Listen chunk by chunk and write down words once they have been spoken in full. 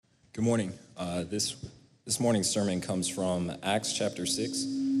Good morning. This morning's sermon comes from Acts chapter 6,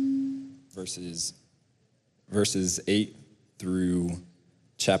 verses 8 through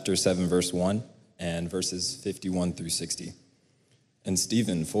chapter 7, verse 1, and verses 51 through 60. And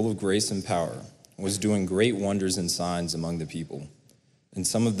Stephen, full of grace and power, was doing great wonders and signs among the people. And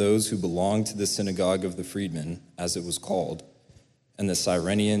some of those who belonged to the synagogue of the freedmen, as it was called, and the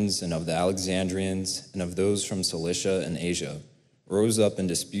Cyrenians and of the Alexandrians and of those from Cilicia and Asia, rose up and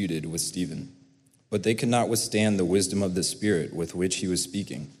disputed with Stephen. But they could not withstand the wisdom of the Spirit with which he was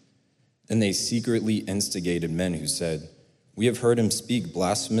speaking. Then they secretly instigated men who said, "We have heard him speak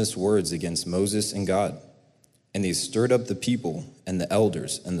blasphemous words against Moses and God." And they stirred up the people and the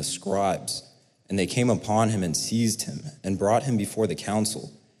elders and the scribes, and they came upon him and seized him and brought him before the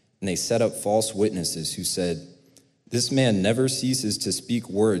council. And they set up false witnesses who said, "This man never ceases to speak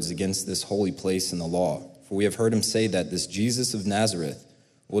words against this holy place and the law. For we have heard him say that this Jesus of Nazareth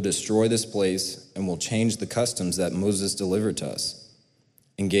will destroy this place and will change the customs that Moses delivered to us."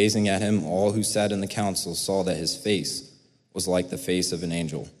 And gazing at him, all who sat in the council saw that his face was like the face of an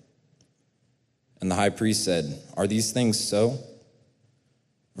angel. And the high priest said, "Are these things so?"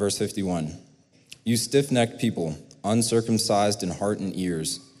 Verse 51, "You stiff-necked people, uncircumcised in heart and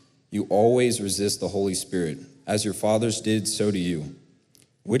ears, you always resist the Holy Spirit. As your fathers did, so do you.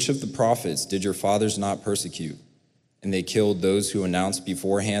 Which of the prophets did your fathers not persecute? And they killed those who announced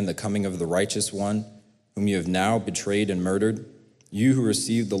beforehand the coming of the righteous one, whom you have now betrayed and murdered, you who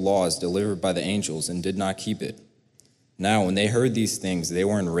received the laws delivered by the angels and did not keep it." Now, when they heard these things, they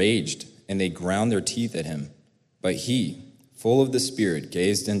were enraged, and they ground their teeth at him. But he, full of the Spirit,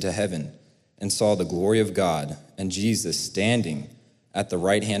 gazed into heaven and saw the glory of God and Jesus standing at the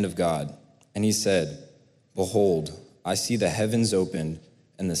right hand of God. And he said, "Behold, I see the heavens opened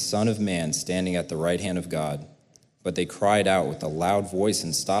and the Son of Man standing at the right hand of God." But they cried out with a loud voice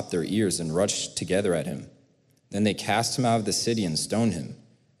and stopped their ears and rushed together at him. Then they cast him out of the city and stoned him.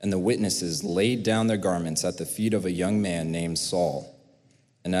 And the witnesses laid down their garments at the feet of a young man named Saul.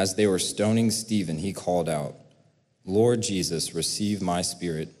 And as they were stoning Stephen, he called out, "Lord Jesus, receive my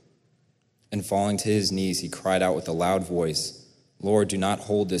spirit." And falling to his knees, he cried out with a loud voice, "Lord, do not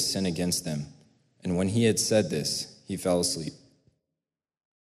hold this sin against them." And when he had said this, he fell asleep.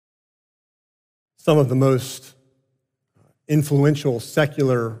 Some of the most influential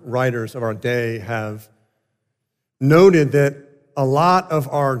secular writers of our day have noted that a lot of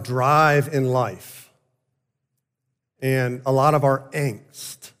our drive in life and a lot of our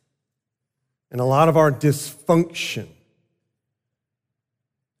angst and a lot of our dysfunction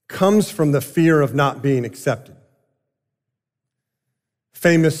comes from the fear of not being accepted.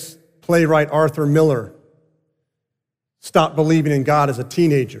 Famous playwright Arthur Miller stopped believing in God as a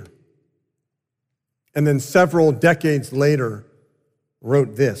teenager, and then several decades later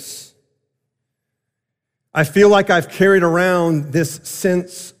wrote this: "I feel like I've carried around this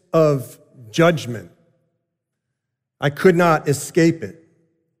sense of judgment. I could not escape it.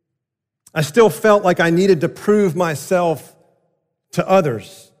 I still felt like I needed to prove myself to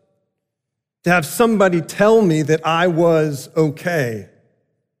others, to have somebody tell me that I was okay,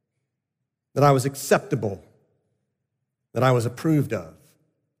 that I was acceptable, that I was approved of."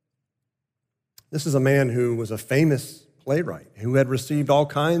 This is a man who was a famous playwright, who had received all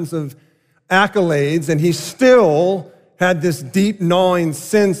kinds of accolades, and he still had this deep gnawing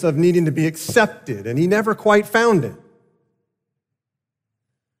sense of needing to be accepted, and he never quite found it.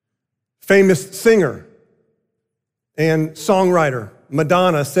 Famous singer and songwriter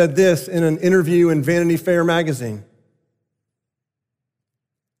Madonna said this in an interview in Vanity Fair magazine: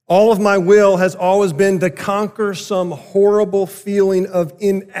 "All of my will has always been to conquer some horrible feeling of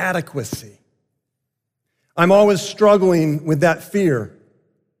inadequacy. I'm always struggling with that fear.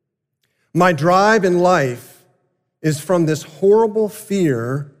 My drive in life is from this horrible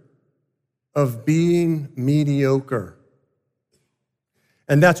fear of being mediocre.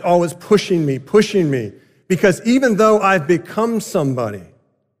 And that's always pushing me, because even though I've become somebody,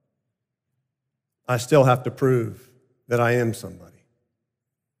 I still have to prove that I am somebody.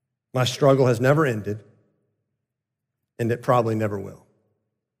 My struggle has never ended, and it probably never will."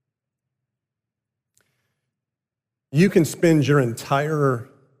 You can spend your entire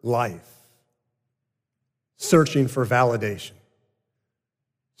life searching for validation,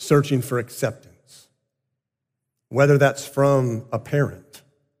 searching for acceptance, whether that's from a parent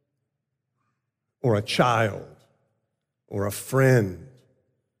or a child or a friend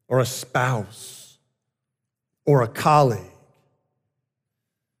or a spouse or a colleague.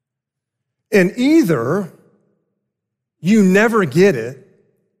 And either you never get it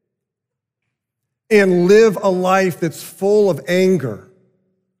and live a life that's full of anger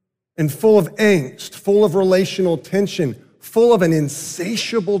and full of angst, full of relational tension, full of an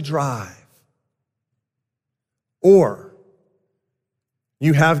insatiable drive. Or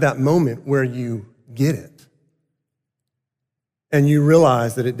you have that moment where you get it and you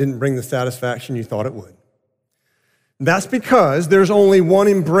realize that it didn't bring the satisfaction you thought it would. That's because there's only one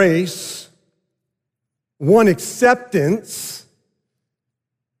embrace, one acceptance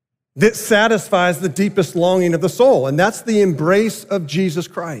that satisfies the deepest longing of the soul, and that's the embrace of Jesus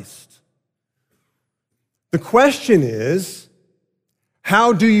Christ. The question is,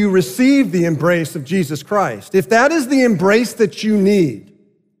 how do you receive the embrace of Jesus Christ? If that is the embrace that you need,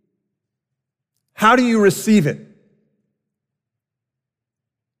 how do you receive it?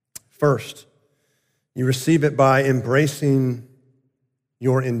 First, you receive it by embracing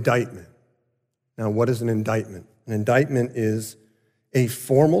your indictment. Now, what is an indictment? An indictment is a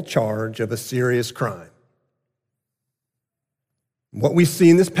formal charge of a serious crime. What we see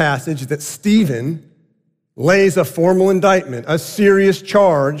in this passage is that Stephen lays a formal indictment, a serious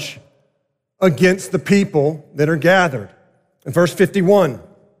charge against the people that are gathered. In verse 51,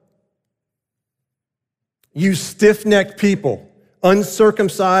 you stiff-necked people,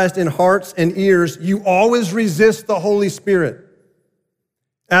 uncircumcised in hearts and ears, you always resist the Holy Spirit.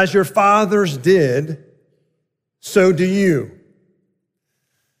 As your fathers did, so do you.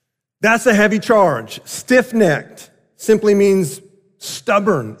 That's a heavy charge. Stiff-necked simply means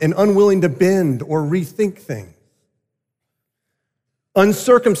stubborn and unwilling to bend or rethink things.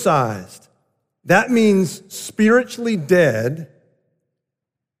 Uncircumcised, that means spiritually dead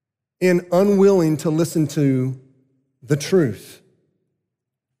and unwilling to listen to the truth.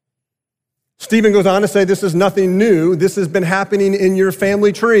 Stephen goes on to say this is nothing new. This has been happening in your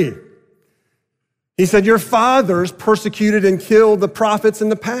family tree. He said your fathers persecuted and killed the prophets in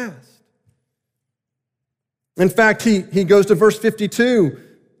the past. In fact, he goes to verse 52,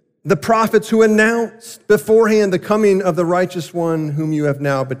 the prophets who announced beforehand the coming of the righteous one whom you have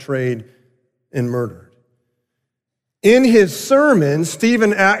now betrayed and murdered. In his sermon,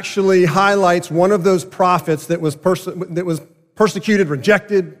 Stephen actually highlights one of those prophets that was persecuted,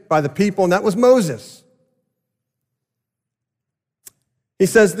 rejected by the people, and that was Moses. He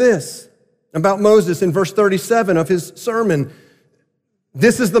says this about Moses in verse 37 of his sermon.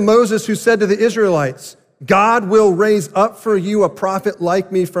 This is the Moses who said to the Israelites, God will raise up for you a prophet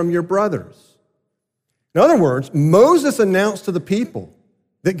like me from your brothers. In other words, Moses announced to the people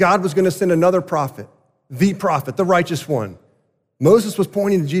that God was going to send another prophet, the righteous one. Moses was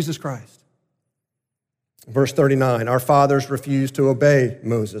pointing to Jesus Christ. Verse 39, our fathers refused to obey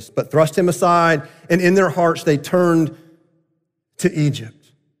Moses, but thrust him aside, and in their hearts they turned to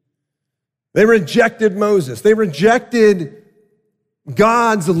Egypt. They rejected Moses. They rejected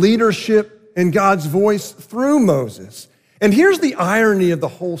God's leadership and God's voice through Moses. And here's the irony of the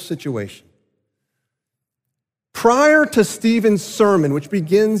whole situation. Prior to Stephen's sermon, which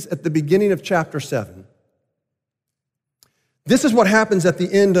begins at the beginning of chapter 7, this is what happens at the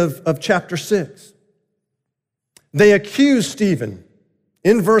end of chapter 6. They accuse Stephen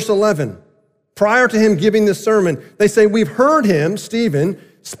in verse 11. Prior to him giving this sermon, they say, we've heard him, Stephen,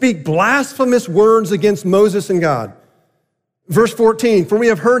 speak blasphemous words against Moses and God. Verse 14, for we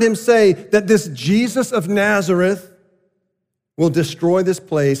have heard him say that this Jesus of Nazareth will destroy this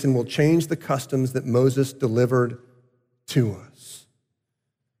place and will change the customs that Moses delivered to us.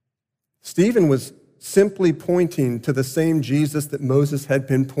 Stephen was simply pointing to the same Jesus that Moses had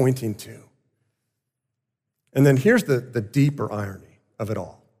been pointing to. And then here's the deeper irony of it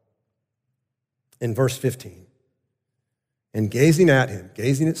all. In verse 15, and gazing at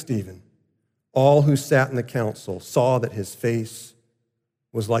Stephen, all who sat in the council saw that his face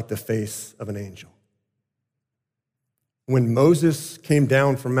was like the face of an angel. When Moses came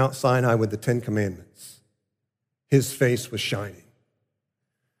down from Mount Sinai with the 10 Commandments, his face was shining.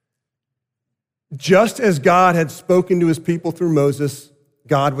 Just as God had spoken to his people through Moses,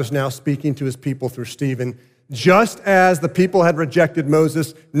 God was now speaking to his people through Stephen. Just as the people had rejected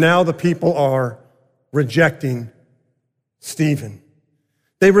Moses, now the people are rejecting Stephen.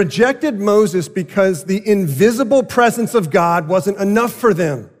 They rejected Moses because the invisible presence of God wasn't enough for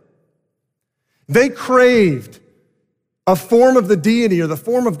them. They craved a form of the deity or the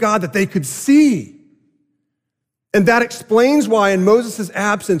form of God that they could see. And that explains why in Moses'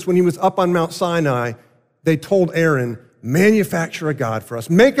 absence, when he was up on Mount Sinai, they told Aaron, manufacture a god for us,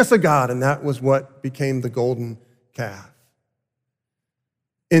 make us a god, and that was what became the golden calf.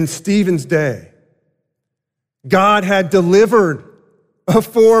 In Stephen's day, God had delivered a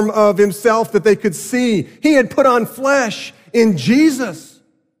form of himself that they could see. He had put on flesh in Jesus.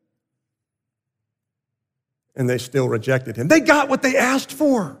 And they still rejected him. They got what they asked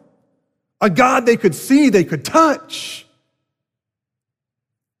for. a God they could see, they could touch,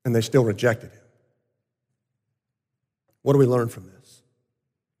 and they still rejected him. What do we learn from this?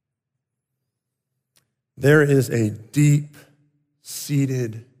 There is a deep-seated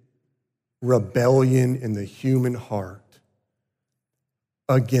rebellion in the human heart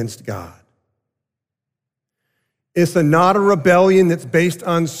against God. It's not a rebellion that's based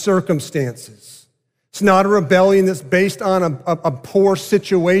on circumstances. It's not a rebellion that's based on a poor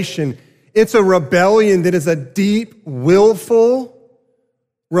situation. It's a rebellion that is a deep, willful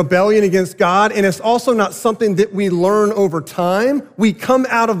rebellion against God, and it's also not something that we learn over time. We come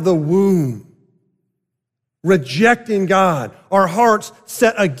out of the womb rejecting God, our hearts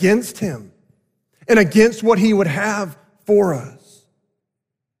set against him and against what he would have for us.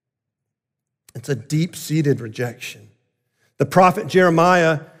 It's a deep-seated rejection. The prophet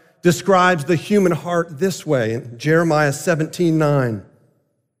Jeremiah describes the human heart this way in Jeremiah 17:9.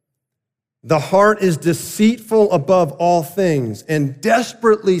 The heart is deceitful above all things and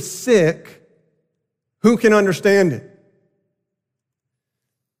desperately sick. Who can understand it?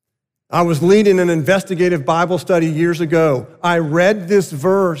 I was leading an investigative Bible study years ago. I read this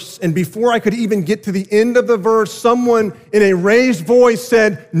verse, and before I could even get to the end of the verse, someone in a raised voice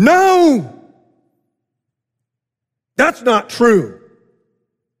said, "No! That's not true."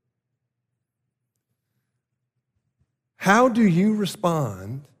 How do you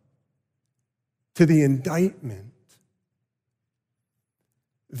respond to the indictment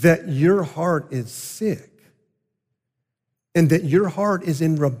that your heart is sick and that your heart is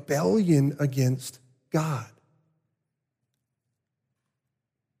in rebellion against God?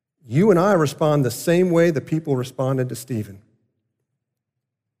 You and I respond the same way the people responded to Stephen.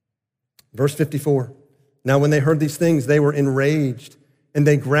 Verse 54, now when they heard these things, they were enraged and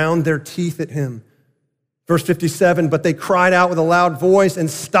they ground their teeth at him. Verse 57, but they cried out with a loud voice and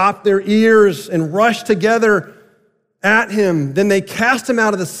stopped their ears and rushed together at him. Then they cast him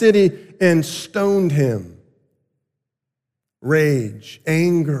out of the city and stoned him. Rage,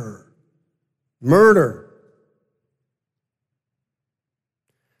 anger, murder.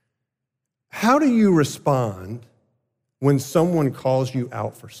 How do you respond when someone calls you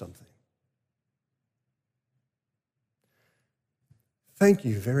out for something? Thank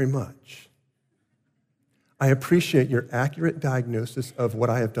you very much. I appreciate your accurate diagnosis of what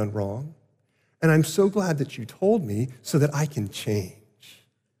I have done wrong, and I'm so glad that you told me so that I can change.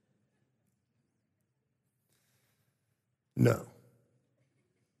 No.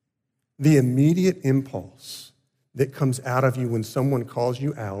 The immediate impulse that comes out of you when someone calls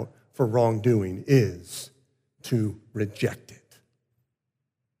you out for wrongdoing is to reject it,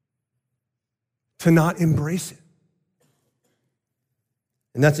 to not embrace it.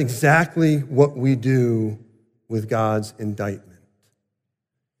 And that's exactly what we do with God's indictment.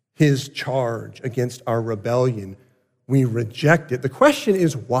 His charge against our rebellion, we reject it. The question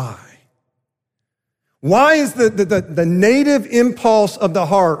is why? Why is the native impulse of the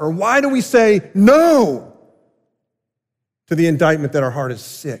heart, or why do we say no to the indictment that our heart is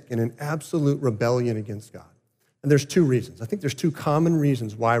sick and in absolute rebellion against God? And there's two reasons. I think there's two common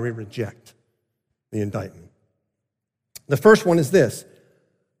reasons why we reject the indictment. The first one is this: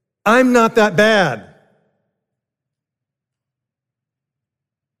 I'm not that bad.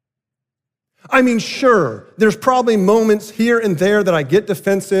 I mean, sure, there's probably moments here and there that I get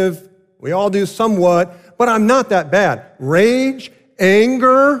defensive. We all do somewhat, but I'm not that bad. Rage,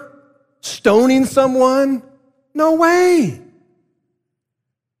 anger, stoning someone? No way.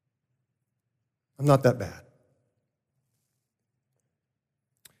 I'm not that bad.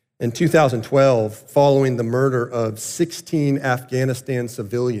 In 2012, following the murder of 16 Afghanistan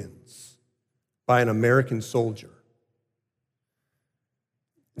civilians by an American soldier,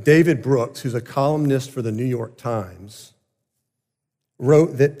 David Brooks, who's a columnist for the New York Times,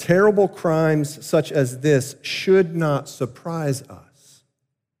 wrote that terrible crimes such as this should not surprise us.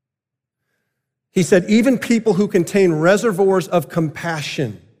 He said, even people who contain reservoirs of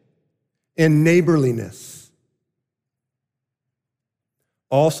compassion and neighborliness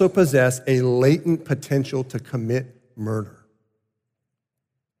also possess a latent potential to commit murder.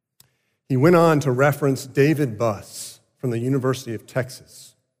 He went on to reference David Buss from the University of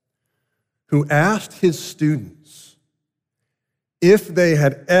Texas, who asked his students if they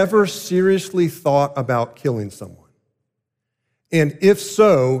had ever seriously thought about killing someone, and if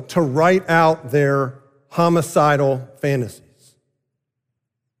so, to write out their homicidal fantasies.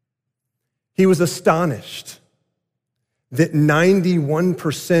 He was astonished that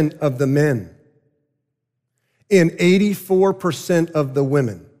 91% of the men and 84% of the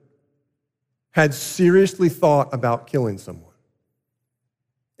women had seriously thought about killing someone.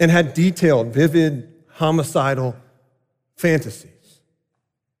 and had detailed, vivid, homicidal fantasies.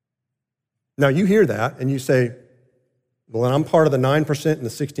 Now you hear that and you say, well, I'm part of the 9% and the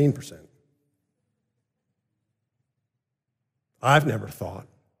 16%. I've never thought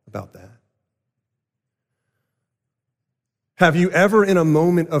about that. Have you ever, in a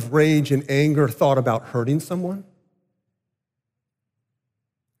moment of rage and anger, thought about hurting someone?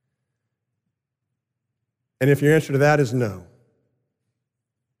 And if your answer to that is no,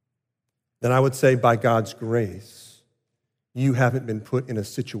 then I would say by God's grace, you haven't been put in a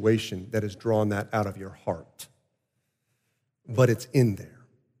situation that has drawn that out of your heart. But it's in there.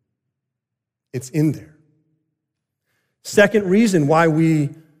 It's in there. Second reason why we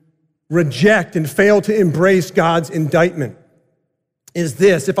reject and fail to embrace God's indictment is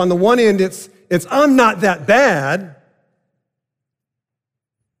this. If on the one end it's I'm not that bad,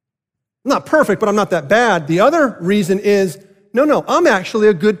 I'm not perfect, but I'm not that bad. The other reason is, no, I'm actually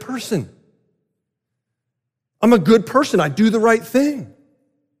a good person. I'm a good person. I do the right thing.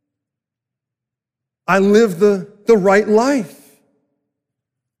 I live the right life.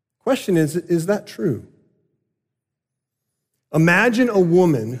 Question is that true? Imagine a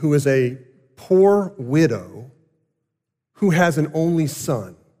woman who is a poor widow who has an only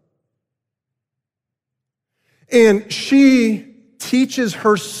son. And she teaches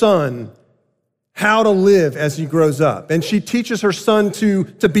her son how to live as he grows up. And she teaches her son to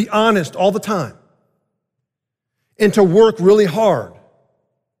be honest all the time and to work really hard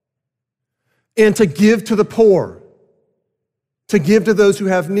and to give to the poor, to give to those who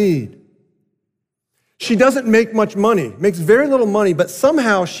have need. She doesn't make much money, makes very little money, but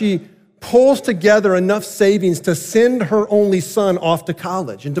somehow she pulls together enough savings to send her only son off to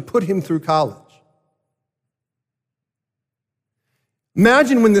college and to put him through college.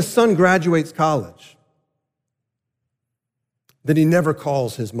 Imagine when this son graduates college, that he never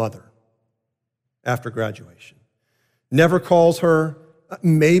calls his mother after graduation. Never calls her,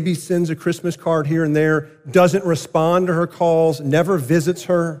 maybe sends a Christmas card here and there, doesn't respond to her calls, never visits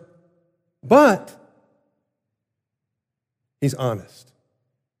her, but he's honest.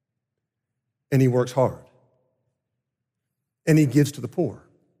 And he works hard. And he gives to the poor.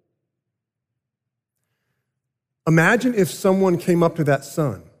 Imagine if someone came up to that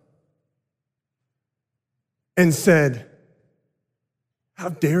son and said, how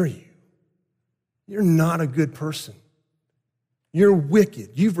dare you? You're not a good person. You're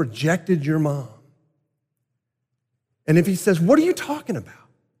wicked. You've rejected your mom. And if he says, what are you talking about?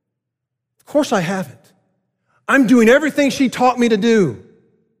 Of course I haven't. I'm doing everything she taught me to do.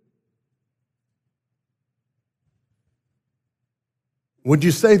 Would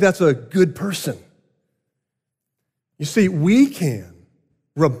you say that's a good person? You see, we can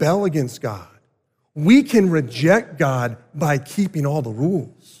rebel against God. We can reject God by keeping all the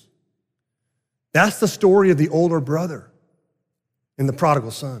rules. That's the story of the older brother and the prodigal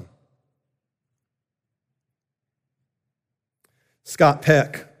son. Scott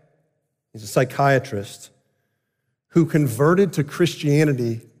Peck, he's a psychiatrist who converted to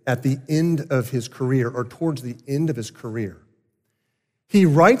Christianity at the end of his career or towards the end of his career. He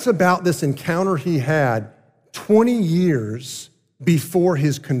writes about this encounter he had 20 years before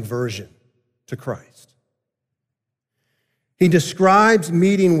his conversion to Christ. He describes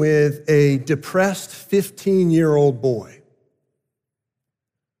meeting with a depressed 15-year-old boy.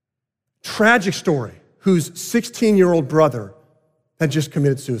 Tragic story, whose 16-year-old brother had just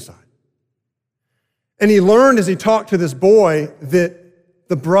committed suicide. And he learned as he talked to this boy that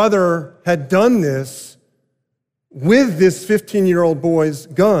the brother had done this with this 15-year-old boy's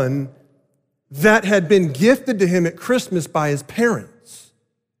gun that had been gifted to him at Christmas by his parents.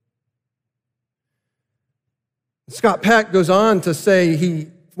 Scott Peck goes on to say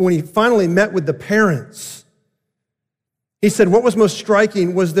when he finally met with the parents, he said what was most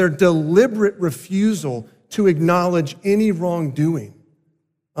striking was their deliberate refusal to acknowledge any wrongdoing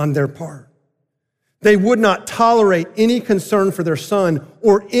on their part. They would not tolerate any concern for their son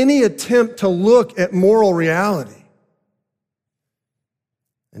or any attempt to look at moral reality.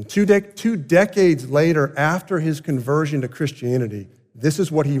 And two decades later, after his conversion to Christianity, this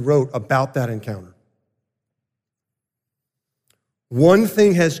is what he wrote about that encounter. One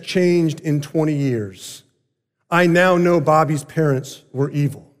thing has changed in 20 years. I now know Bobby's parents were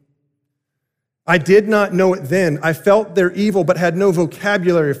evil. I did not know it then. I felt their evil, but had no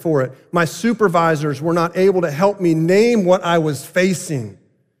vocabulary for it. My supervisors were not able to help me name what I was facing.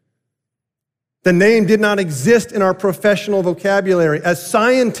 The name did not exist in our professional vocabulary. As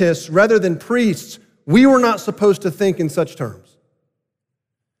scientists, rather than priests, we were not supposed to think in such terms.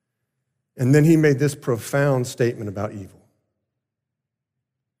 And then he made this profound statement about evil.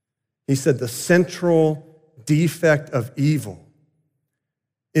 He said the central defect of evil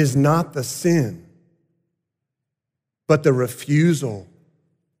is not the sin, but the refusal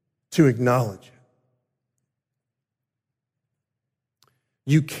to acknowledge it.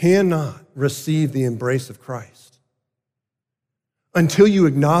 You cannot receive the embrace of Christ until you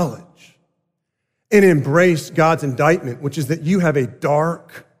acknowledge and embrace God's indictment, which is that you have a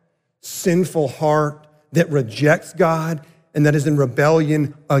dark, sinful heart that rejects God and that is in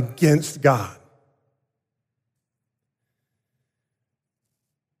rebellion against God.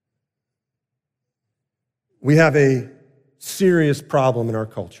 We have a serious problem in our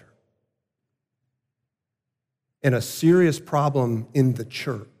culture and a serious problem in the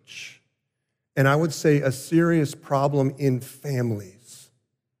church, and I would say a serious problem in families.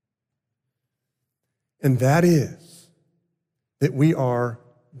 And that is that we are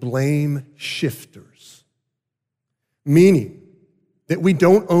blame shifters, meaning that we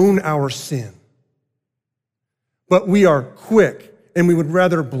don't own our sin, but we are quick and we would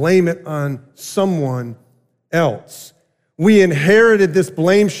rather blame it on someone else. We inherited this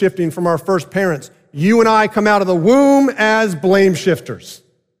blame shifting from our first parents. You and I come out of the womb as blame shifters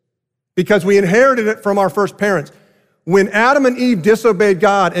because we inherited it from our first parents. When Adam and Eve disobeyed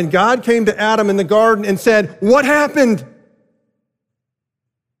God and God came to Adam in the garden and said, "What happened?"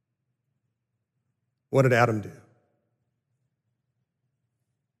 What did Adam do?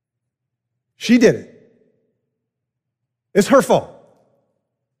 She did it. It's her fault.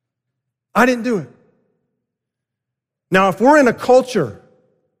 I didn't do it. Now, if we're in a culture,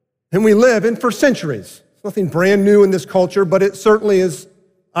 and we live in for centuries, there's nothing brand new in this culture, but it certainly is,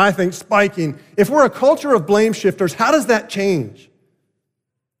 I think, spiking. If we're a culture of blame shifters, how does that change?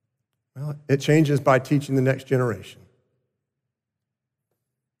 Well, it changes by teaching the next generation.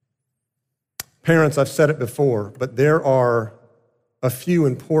 Parents, I've said it before, but there are a few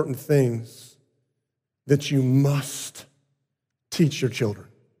important things that you must teach your children.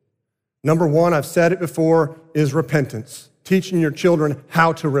 Number one, I've said it before, is repentance. Teaching your children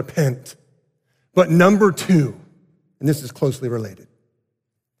how to repent. But number two, and this is closely related,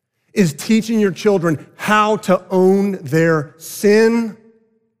 is teaching your children how to own their sin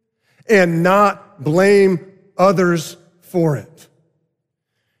and not blame others for it.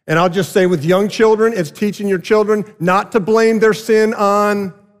 And I'll just say with young children, it's teaching your children not to blame their sin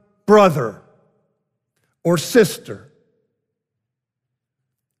on brother or sister,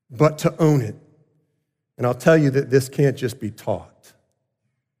 but to own it. And I'll tell you that this can't just be taught.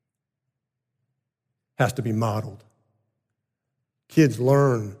 It has to be modeled. Kids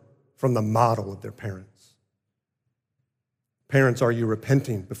learn from the model of their parents. Parents, are you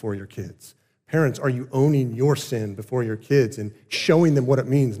repenting before your kids? Parents, are you owning your sin before your kids and showing them what it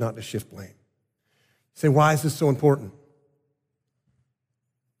means not to shift blame? You say, why is this so important?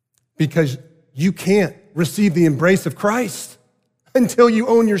 Because you can't receive the embrace of Christ until you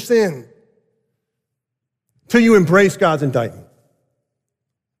own your sin, until you embrace God's indictment.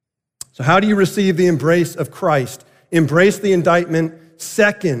 So how do you receive the embrace of Christ? Embrace the indictment.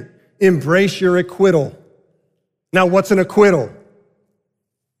 Second, embrace your acquittal. Now, what's an acquittal?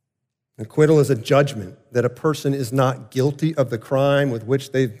 An acquittal is a judgment that a person is not guilty of the crime with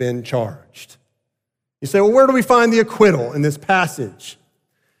which they've been charged. You say, well, where do we find the acquittal in this passage?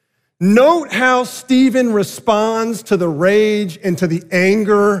 Note how Stephen responds to the rage and to the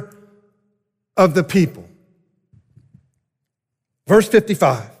anger of the people. Verse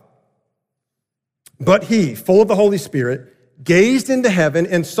 55. But he, full of the Holy Spirit, gazed into heaven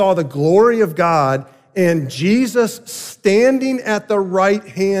and saw the glory of God and Jesus standing at the right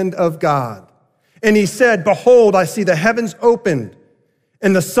hand of God. And he said, behold, I see the heavens opened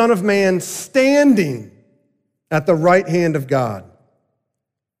and the Son of Man standing at the right hand of God.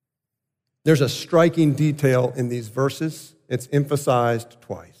 There's a striking detail in these verses. It's emphasized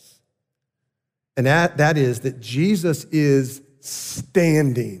twice. And that is that Jesus is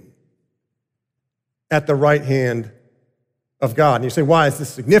standing at the right hand of God. And you say, why is this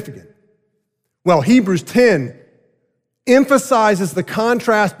significant? Well, Hebrews 10 emphasizes the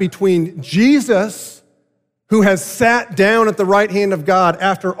contrast between Jesus, who has sat down at the right hand of God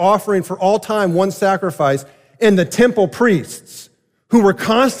after offering for all time one sacrifice, and the temple priests, who were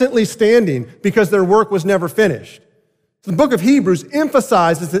constantly standing because their work was never finished. So the book of Hebrews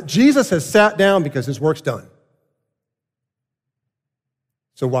emphasizes that Jesus has sat down because his work's done.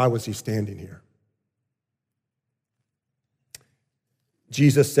 So why was he standing here?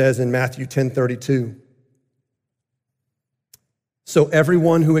 Jesus says in Matthew 10:32, so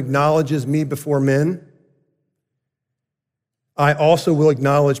everyone who acknowledges me before men, I also will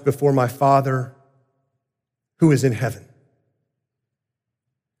acknowledge before my Father who is in heaven.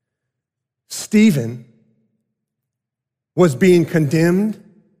 Stephen was being condemned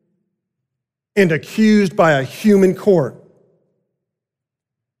and accused by a human court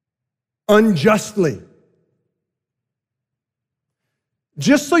unjustly.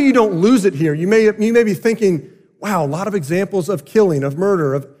 Just so you don't lose it here, you may be thinking, wow, a lot of examples of killing, of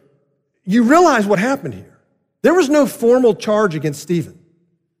murder. You realize what happened here. There was no formal charge against Stephen.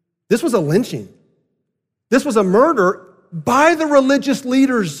 This was a lynching. This was a murder by the religious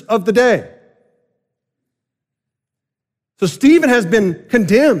leaders of the day. So Stephen has been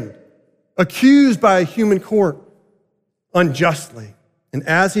condemned, accused by a human court unjustly. And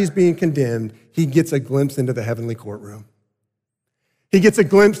as he's being condemned, he gets a glimpse into the heavenly courtroom. He gets a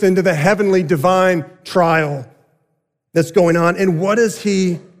glimpse into the heavenly divine trial that's going on. And what does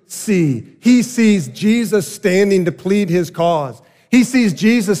he see? He sees Jesus standing to plead his cause. He sees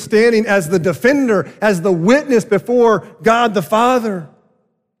Jesus standing as the defender, as the witness before God the Father,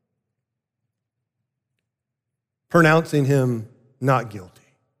 pronouncing him not guilty,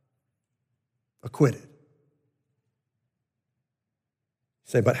 acquitted. You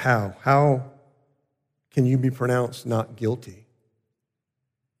say, but how? How can you be pronounced not guilty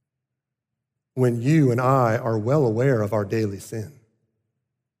when you and I are well aware of our daily sin?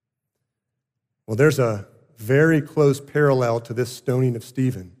 Well, there's a very close parallel to this stoning of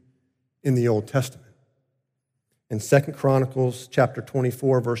Stephen in the Old Testament. In 2 Chronicles chapter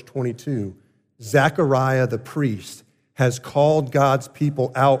 24, verse 22, Zechariah the priest has called God's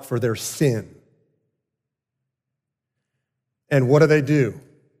people out for their sin. And what do?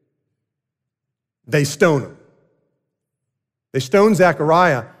 They stone him. They stone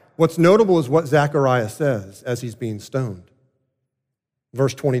Zechariah. What's notable is what Zechariah says as he's being stoned.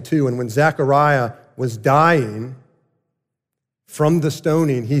 Verse 22, and when Zechariah was dying from the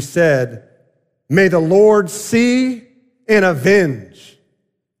stoning, he said, "May the Lord see and avenge."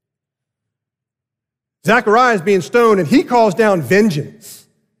 Zechariah is being stoned, and he calls down vengeance.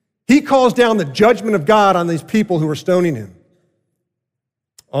 He calls down the judgment of God on these people who are stoning him.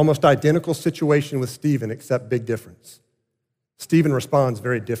 Almost identical situation with Stephen, except big difference. Stephen responds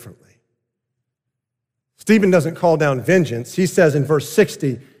very differently. Stephen doesn't call down vengeance. He says in verse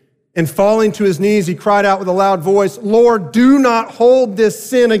 60, and falling to his knees, he cried out with a loud voice, "Lord, do not hold this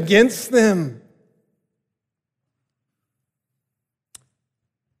sin against them."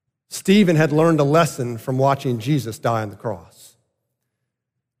 Stephen had learned a lesson from watching Jesus die on the cross.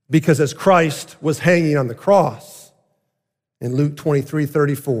 Because as Christ was hanging on the cross, in Luke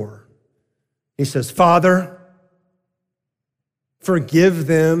 23:34, he says, "Father, forgive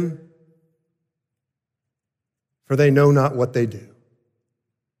them, for they know not what they do."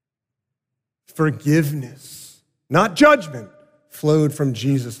 Forgiveness, not judgment, flowed from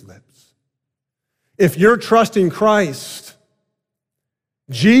Jesus' lips. If you're trusting Christ,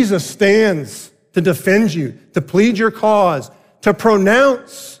 Jesus stands to defend you, to plead your cause, to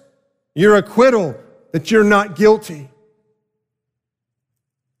pronounce your acquittal, that you're not guilty.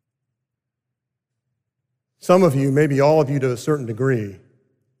 Some of you, maybe all of you to a certain degree,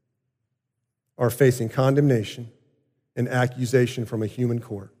 are facing condemnation and accusation from a human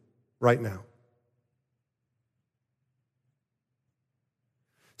court right now.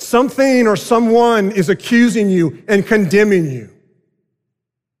 Something or someone is accusing you and condemning you.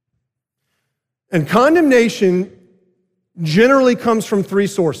 And condemnation generally comes from three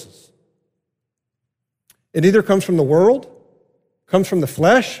sources. It either comes from the world, comes from the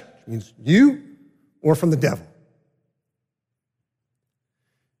flesh, which means you, or from the devil.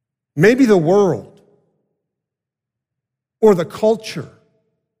 Maybe the world or the culture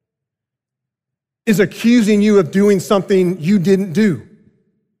is accusing you of doing something you didn't do.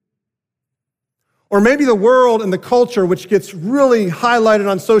 Or maybe the world and the culture, which gets really highlighted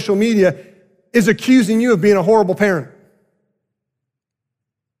on social media, is accusing you of being a horrible parent.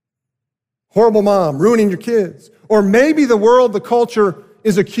 Horrible mom, ruining your kids. Or maybe the world, the culture,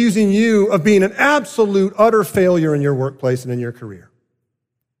 is accusing you of being an absolute, utter failure in your workplace and in your career.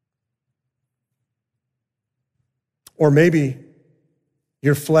 Or maybe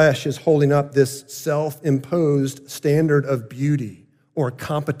your flesh is holding up this self-imposed standard of beauty or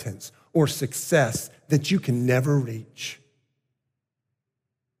competence or success that you can never reach.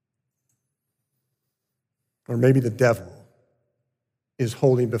 Or maybe the devil is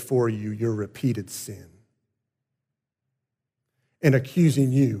holding before you your repeated sin and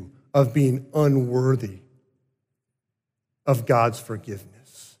accusing you of being unworthy of God's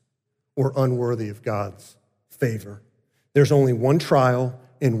forgiveness or unworthy of God's favor. There's only one trial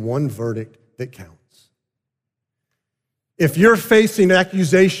and one verdict that counts. If you're facing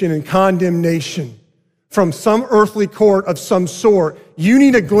accusation and condemnation from some earthly court of some sort. You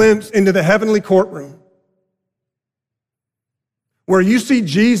need a glimpse into the heavenly courtroom where you see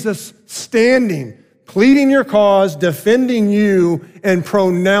Jesus standing, pleading your cause, defending you, and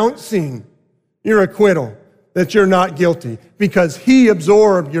pronouncing your acquittal, that you're not guilty, because he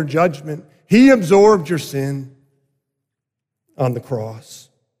absorbed your judgment. He absorbed your sin on the cross.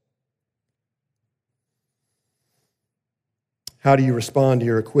 How do you respond to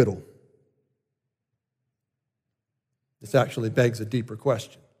your acquittal? This actually begs a deeper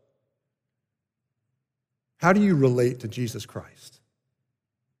question. How do you relate to Jesus Christ?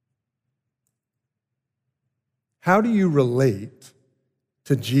 How do you relate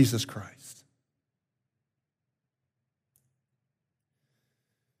to Jesus Christ?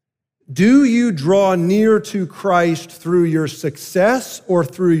 Do you draw near to Christ through your success or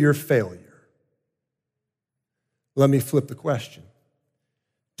through your failure? Let me flip the question.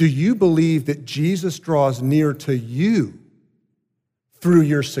 Do you believe that Jesus draws near to you through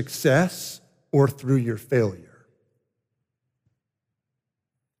your success or through your failure?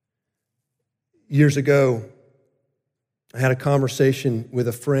 Years ago, I had a conversation with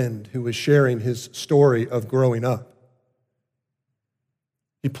a friend who was sharing his story of growing up.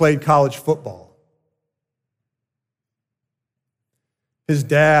 He played college football. His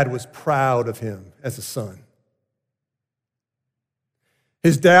dad was proud of him as a son.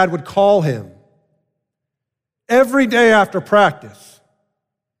 His dad would call him every day after practice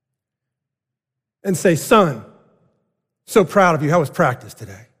and say, "Son, so proud of you. How was practice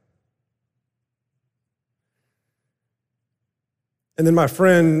today?" And then my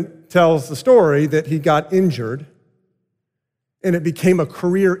friend tells the story that he got injured and it became a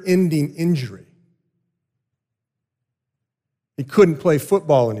career-ending injury. He couldn't play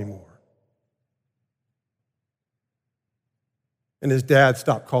football anymore. And his dad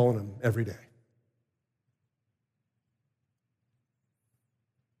stopped calling him every day.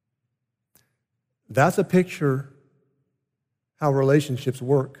 That's a picture how relationships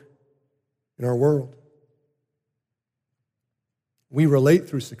work in our world. We relate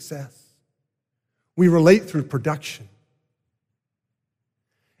through success. We relate through production.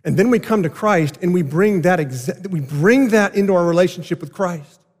 And then we come to Christ and we bring that into our relationship with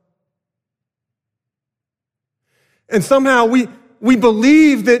Christ. And somehow we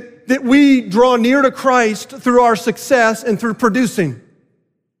believe that we draw near to Christ through our success and through producing.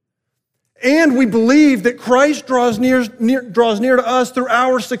 And we believe that Christ draws near to us through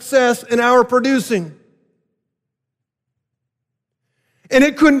our success and our producing. And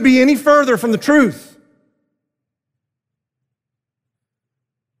it couldn't be any further from the truth.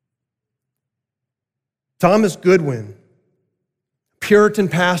 Thomas Goodwin, Puritan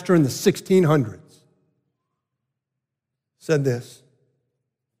pastor in the 1600s, said this: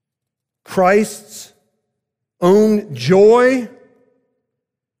 Christ's own joy,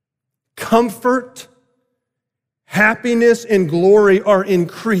 comfort, happiness, and glory are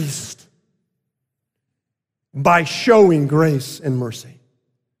increased by showing grace and mercy,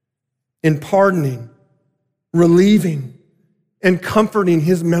 in pardoning, relieving, and comforting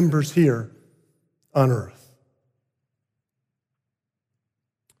his members here on earth.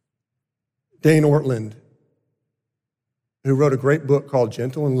 Dane Ortland, who wrote a great book called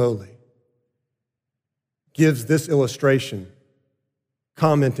Gentle and Lowly, gives this illustration,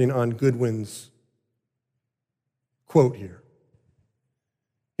 commenting on Goodwin's quote here.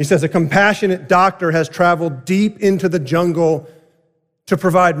 He says, "A compassionate doctor has traveled deep into the jungle to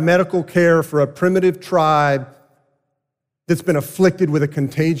provide medical care for a primitive tribe that's been afflicted with a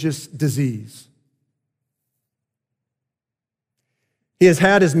contagious disease. He has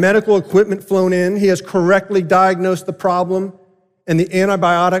had his medical equipment flown in. He has correctly diagnosed the problem, and the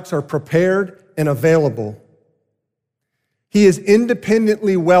antibiotics are prepared and available. He is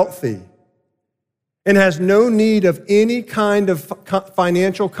independently wealthy and has no need of any kind of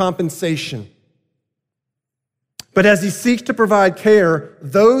financial compensation. But as he seeks to provide care,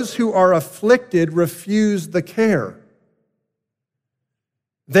 those who are afflicted refuse the care.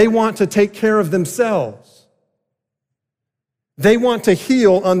 They want to take care of themselves. They want to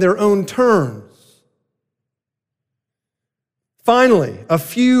heal on their own terms. Finally, a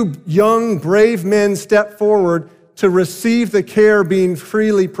few young, brave men step forward to receive the care being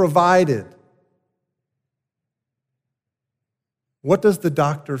freely provided. What does the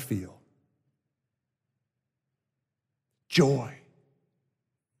doctor feel? Joy.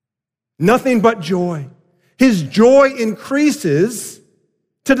 Nothing but joy. His joy increases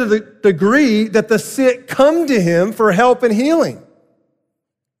to the degree that the sick come to him for help and healing.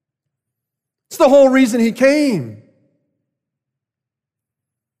 It's the whole reason he came.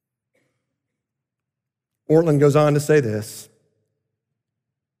 Ortlund goes on to say this: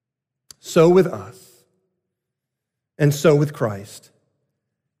 so with us, and so with Christ.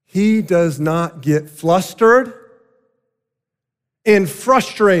 He does not get flustered and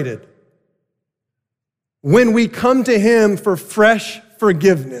frustrated when we come to him for fresh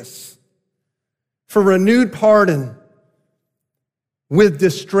forgiveness, for renewed pardon, with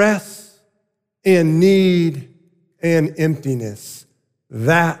distress and need and emptiness.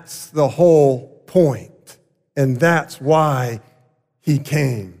 That's the whole point, and that's why he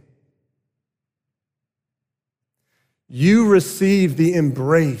came. You receive the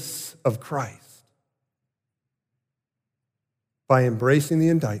embrace of Christ by embracing the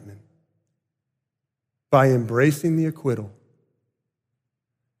indictment, by embracing the acquittal,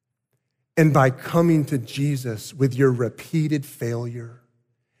 and by coming to Jesus with your repeated failure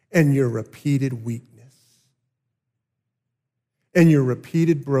and your repeated weakness and your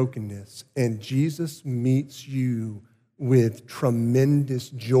repeated brokenness. And Jesus meets you with tremendous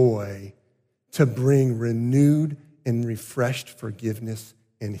joy to bring renewed and refreshed forgiveness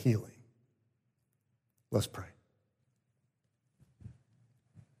and healing. Let's pray.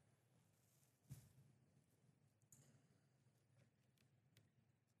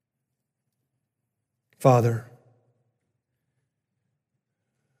 Father,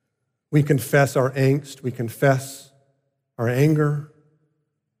 we confess our angst, we confess our anger,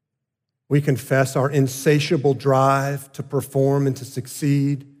 we confess our insatiable drive to perform and to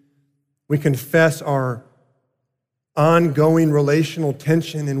succeed. We confess our ongoing relational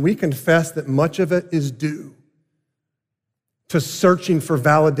tension, and we confess that much of it is due to searching for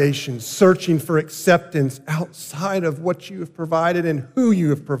validation, searching for acceptance outside of what you have provided and who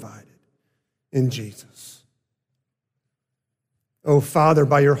you have provided in Jesus. Oh, Father,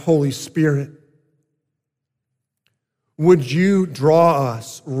 by your Holy Spirit, would you draw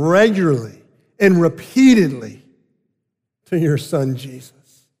us regularly and repeatedly to your Son, Jesus?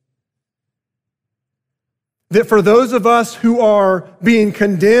 That for those of us who are being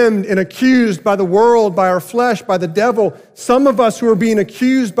condemned and accused by the world, by our flesh, by the devil, some of us who are being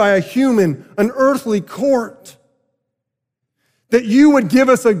accused by a human, an earthly court, that you would give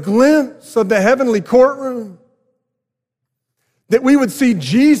us a glimpse of the heavenly courtroom, that we would see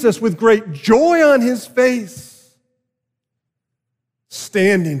Jesus with great joy on his face,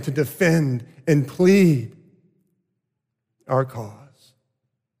 standing to defend and plead our cause.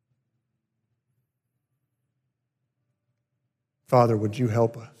 Father, would you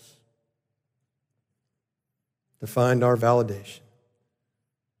help us to find our validation,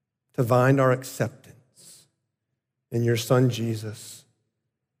 to find our acceptance in your Son, Jesus,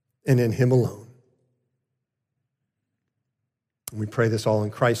 and in him alone. And we pray this all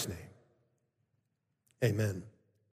in Christ's name. Amen.